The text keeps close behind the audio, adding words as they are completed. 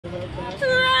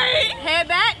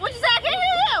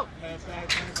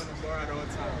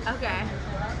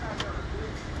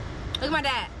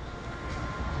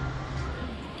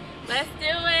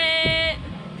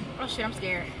shit, I'm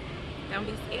scared. Don't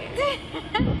be scared.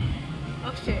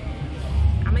 Oh shit.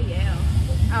 I'ma yell.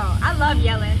 Oh, I love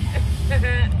yelling.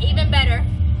 Even better.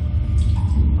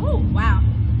 Oh wow.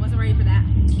 Wasn't ready for that.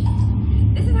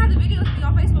 This is how the videos be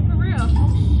on Facebook for real.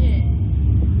 Oh shit.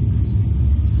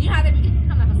 You know how they be?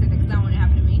 I'm not gonna say that because I don't want it to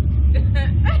happen to me.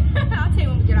 I'll tell you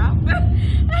when we get off.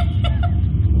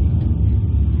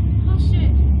 Oh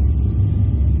shit.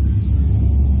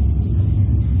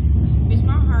 Bitch,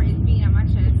 my heart is beating at my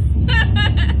chest.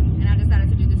 And I decided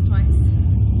to do this twice.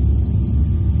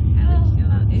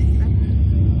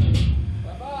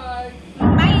 Bye-bye.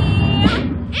 Bye.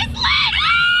 It's lit!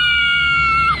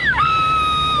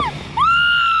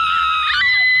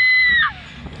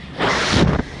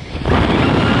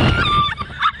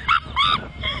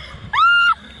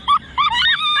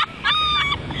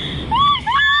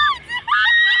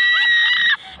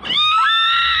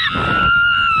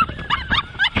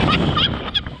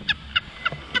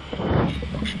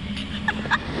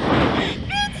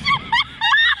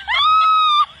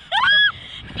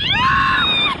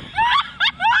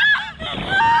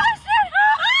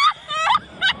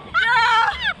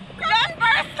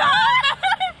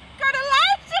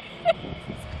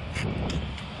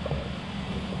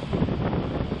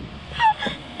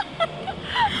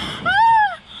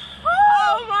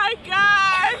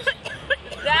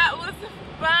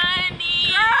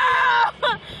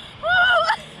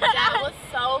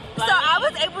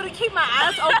 Keep my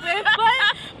eyes open,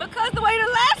 but because the way the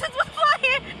lashes was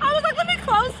flying, I was like, let me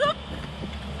close them.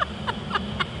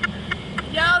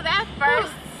 Yo, that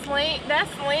first sling,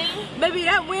 Maybe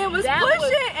that wind was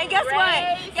pushing, and guess crazy.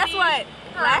 what? Guess what?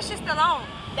 Lashes still on.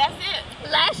 That's it.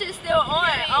 Lashes still on.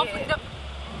 Off with the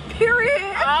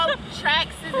period. All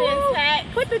tracks is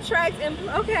intact. Put the tracks in.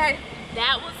 Okay.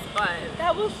 That was fun.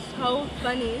 That was so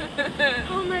funny.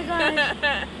 Oh my gosh.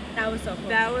 That was so cool.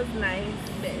 That was nice.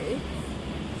 Very.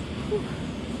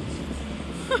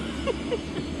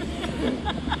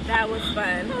 That was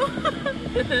fun.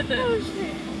 Oh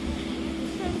shit.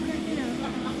 I'm cracking up.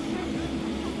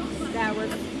 That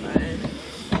was fun.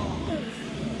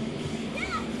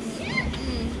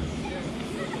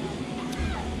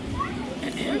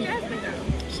 Where'd Jasmine go?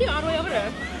 She all the way over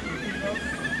there.